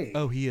playing today.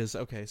 Oh, he is.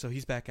 Okay, so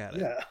he's back at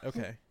it. Yeah.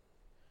 Okay.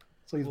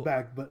 So he's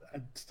back, but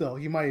still,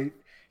 he might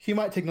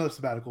take another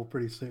sabbatical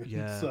pretty soon.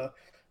 Yeah. So.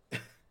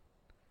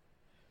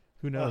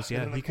 Who knows?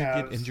 Yeah, he could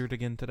Cavs. get injured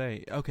again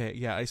today. Okay,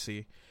 yeah, I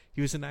see.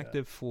 He was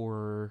inactive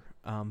for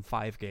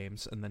 5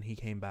 games, and then he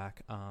came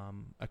back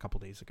a couple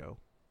days ago.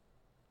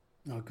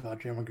 Oh god,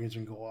 Draymond Green's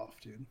gonna go off,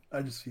 dude.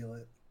 I just feel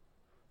it.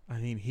 I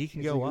mean, he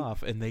can go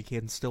off, and they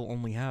can still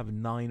only have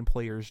 9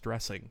 players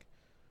dressing.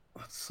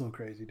 That's so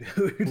crazy,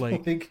 dude.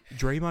 Like,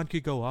 Draymond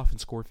could go off and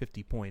score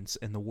 50 points,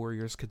 and the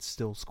Warriors could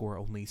still score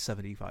only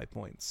 75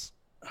 points.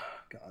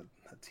 God,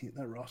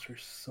 that roster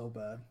is so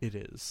bad. It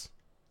is.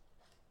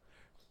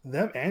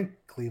 Them and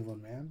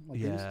Cleveland, man. Like,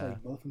 Yeah. they just,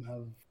 like, both of them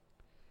have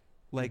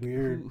Like,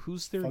 weird,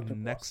 who's their fucked up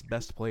next roster.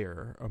 best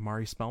player?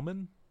 Amari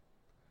Spellman?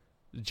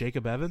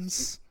 Jacob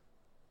Evans?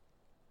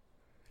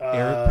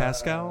 Eric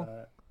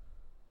Pascal?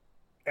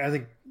 I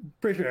think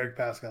pretty sure Eric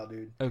Pascal,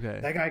 dude. Okay.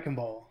 That guy can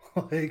ball.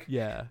 Like,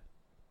 Yeah.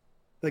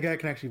 that guy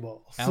can actually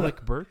ball. So,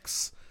 Alec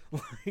Burks?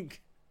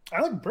 Like,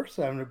 I like Burks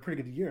having a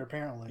pretty good year,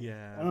 apparently.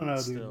 Yeah, I don't know,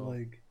 still.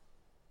 dude.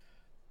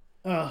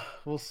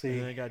 We'll see.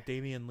 and then I got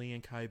Damian Lee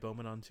and Kai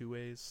Bowman on 2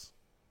 ways.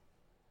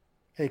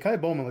 Hey, Kai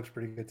Bowman looks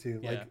pretty good too.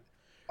 Yeah. Like,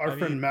 our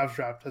friend Mavs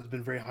Draft has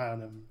been very high on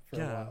him for a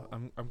Yeah,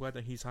 while. I'm glad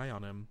that he's high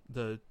on him.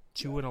 The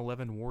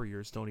 2-11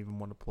 Warriors don't even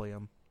want to play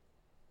him.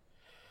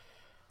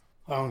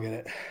 I don't get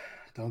it.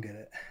 Don't get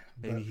it.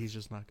 Maybe But he's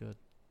just not good.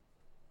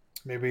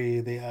 maybe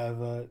they have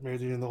maybe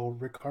they're doing the whole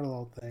Rick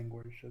Carlisle thing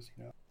where it's just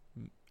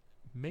you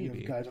Maybe.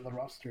 have guys on the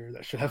roster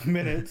that should have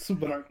minutes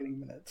but aren't getting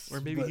minutes.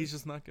 Or maybe But he's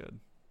just not good.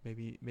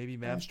 Maybe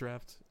Mavs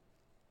Draft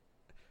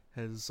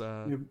has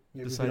maybe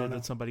we decided don't know.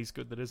 that somebody's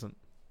good that isn't.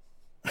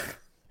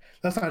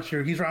 That's not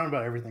true. He's wrong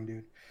about everything,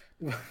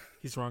 dude.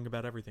 He's wrong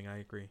about everything. I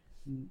agree.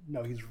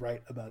 No, he's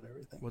right about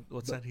everything.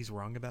 What's that? He's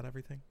wrong about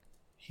everything?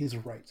 He's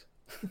right.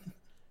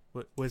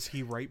 Was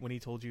he right when he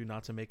told you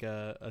not to make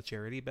a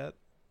charity bet?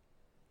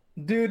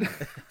 Dude,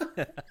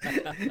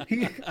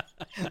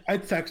 I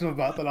texted him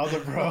about that. I was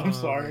like, bro, I'm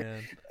sorry.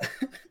 Man.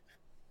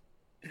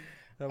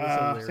 That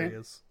was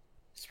hilarious.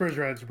 Spurs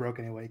Reddit's broke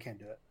anyway. He can't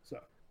do it. So.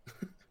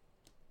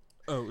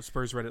 Oh,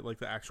 Spurs Reddit, like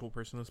the actual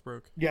person that's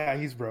broke? Yeah,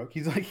 he's broke.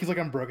 He's like,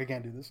 I'm broke. I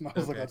can't do this. And I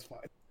was like, Okay. that's fine.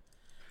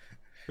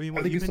 I mean, I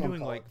well, think you've he's been still in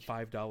doing like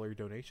college. $5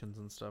 donations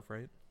and stuff,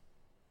 right?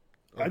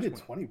 I did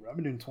 20, bro. I've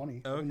been doing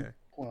 20. Oh, I've been okay.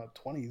 pulling out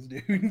 20s,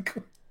 dude.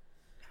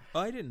 Oh,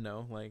 I didn't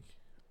know. Like,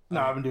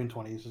 No, I've been doing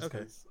 20s just Okay.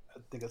 because I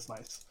think it's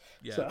nice.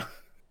 yeah, So,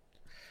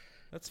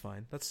 that's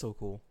fine. That's so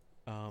cool.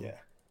 yeah.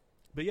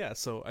 But yeah,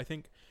 so I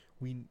think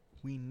we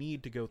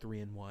need to go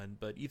 3-1,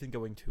 but even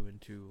going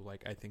 2-2,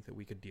 like I think that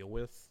we could deal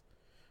with.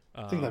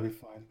 I think that'd be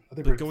fine. I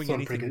think but we're going still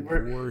in anything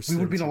pretty good. worse We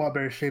would than be in a two- lot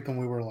better shape than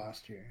we were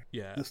last year.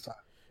 Yeah, This time.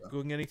 So,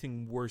 going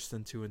anything worse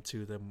than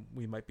 2-2, then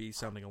we might be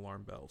sounding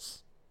alarm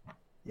bells.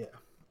 yeah.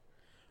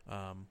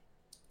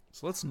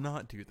 So let's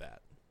not do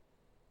that.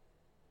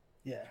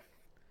 Yeah.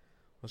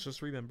 Let's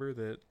just remember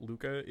that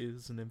Luka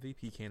is an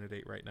MVP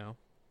candidate right now,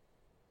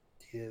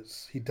 He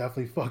is. He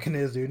definitely fucking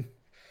is, dude.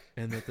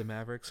 and that the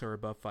Mavericks are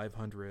above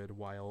 500,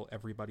 while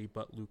everybody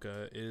but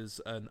Luka is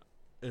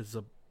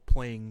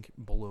playing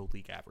below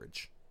league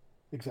average.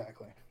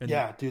 Exactly. And-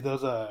 yeah, dude,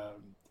 those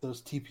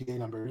TPA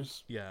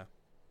numbers Yeah.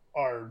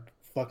 are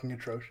fucking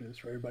atrocious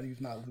for everybody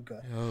who's not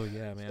Luca. Oh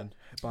yeah, man.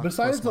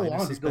 Besides Plus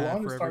minus DeLon, is DeLon bad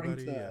is for starting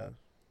everybody, to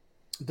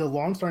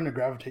DeLon's starting to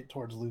gravitate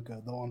towards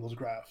Luca, though, on those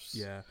graphs.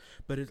 Yeah,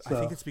 but I So-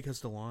 think it's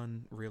because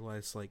DeLon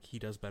realized like he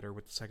does better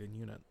with the second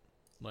unit.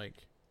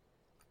 Like,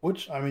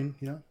 Which, I mean,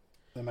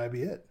 that might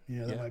be it.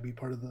 That Yeah. might be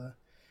part of the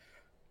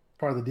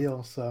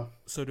deal. So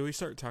do we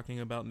start talking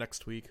about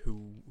next week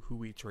who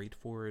we trade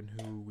for and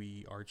who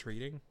we are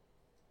trading?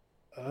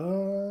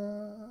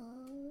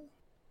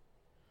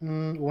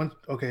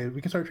 okay,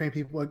 we can start trading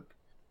people like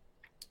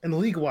in the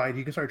league wide.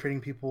 You can start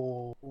trading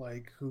people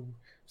like who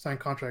signed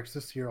contracts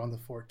this year on the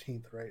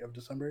 14th, right, of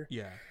December.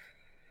 Yeah,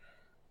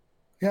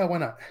 Yeah, why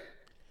not?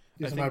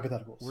 Do I some think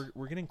hypotheticals.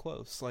 we're getting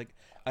close. Like,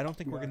 I don't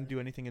think we're Yeah. going to do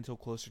anything until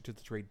closer to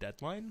the trade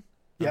deadline.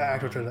 Yeah,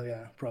 actual trade.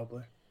 Yeah,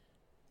 probably.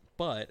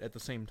 But at the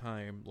same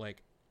time,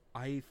 like,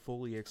 I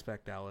fully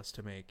expect Dallas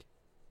to make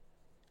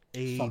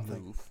a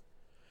Something. move.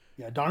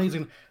 Yeah, Donnie's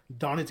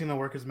gonna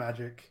work his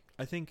magic.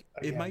 I think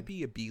it might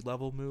be a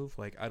B-level move.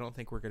 Like, I don't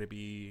think we're going to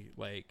be,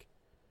 like,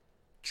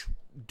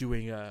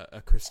 doing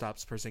a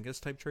Kristaps Porzingis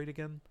type trade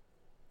again.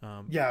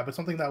 Yeah, but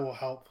something that will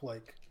help,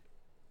 like,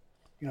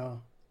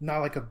 not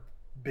like a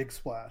big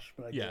splash,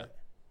 but I get it.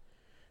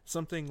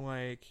 Something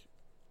like,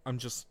 I'm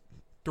just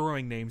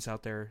throwing names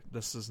out there.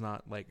 This is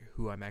not, like,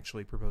 who I'm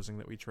actually proposing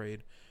that we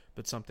trade.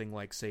 but something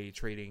like, say,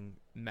 trading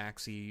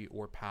Maxey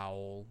or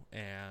Powell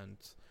and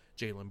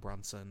Jalen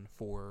Brunson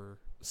for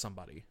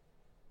somebody.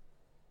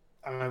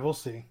 I mean, we'll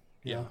see.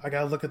 Yeah. I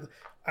gotta look at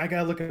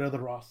other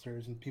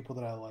rosters and people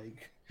that I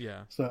like.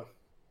 Yeah. So.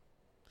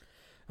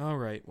 All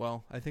right.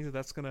 Well, I think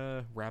that's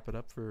gonna wrap it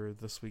up for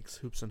this week's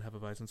Hoops and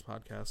Hefeweizens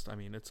podcast. I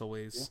mean, it's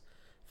always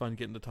fun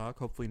getting to talk.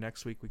 Hopefully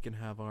next week we can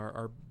have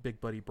our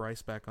big buddy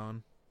Bryce back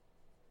on.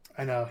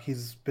 I know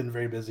he's been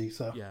very busy.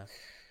 So yeah.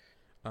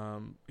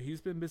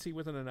 He's been busy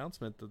with an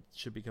announcement that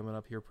should be coming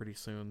up here pretty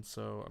soon.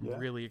 So I'm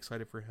really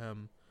excited for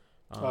him.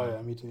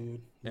 Me too.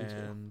 Me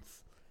too.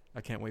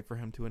 I can't wait for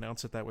him to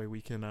announce it. That way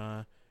we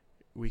can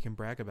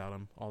brag about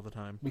him all the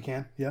time. We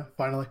can. Yeah.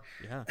 Finally.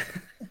 Yeah.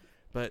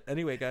 But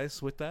anyway,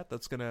 guys, with that,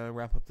 that's going to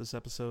wrap up this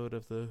episode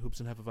of the Hoops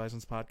and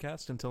Hefeweizens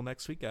podcast. Until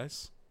next week,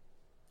 guys.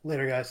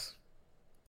 Later, guys.